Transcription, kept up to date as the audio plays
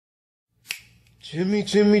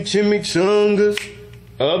Chimichangas.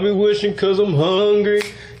 I'll be wishing cause I'm hungry.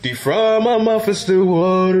 Deep fry my mouth is still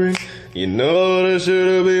watering. You know that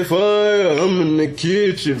shit'll be fire. I'm in the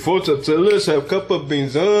kitchen. 4 tortillas, half cup of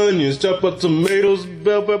beans, onions, chop up tomatoes,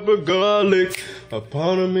 bell pepper, garlic. A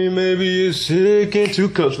pound of me, maybe it's chicken. 2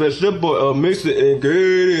 cups vegetable oil, mix the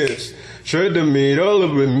ingredients. Shred the meat all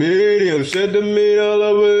over medium. Shred the meat all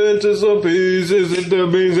over into some pieces. Hit the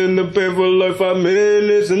beans in the pan for like 5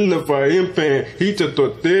 minutes. In the frying pan, heat the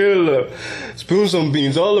tortilla. Spoon some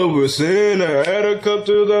beans all over center. Add a cup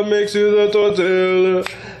to the mix of the tortilla.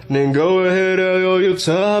 Then go ahead, add all your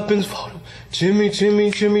toppings.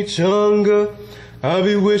 Chimichanga. I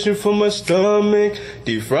be wishing for my stomach.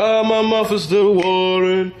 Deep fry my mouth is still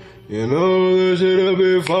watering. You know this shit'll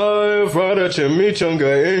be fire. Fry the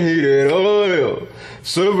chimichanga in heated oil.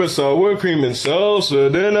 Serve with sour cream and salsa.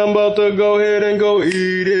 Then I'm about to go ahead and go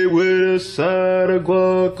eat it with a side of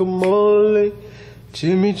guacamole.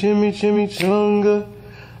 Chimichanga.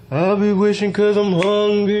 I be wishing cause I'm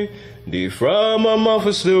hungry. Deep fry my mouth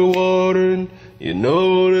is still watering. You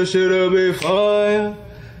know this shit'll be fire.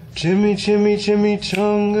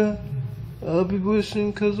 Chimichanga. I be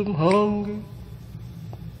wishing cause I'm hungry.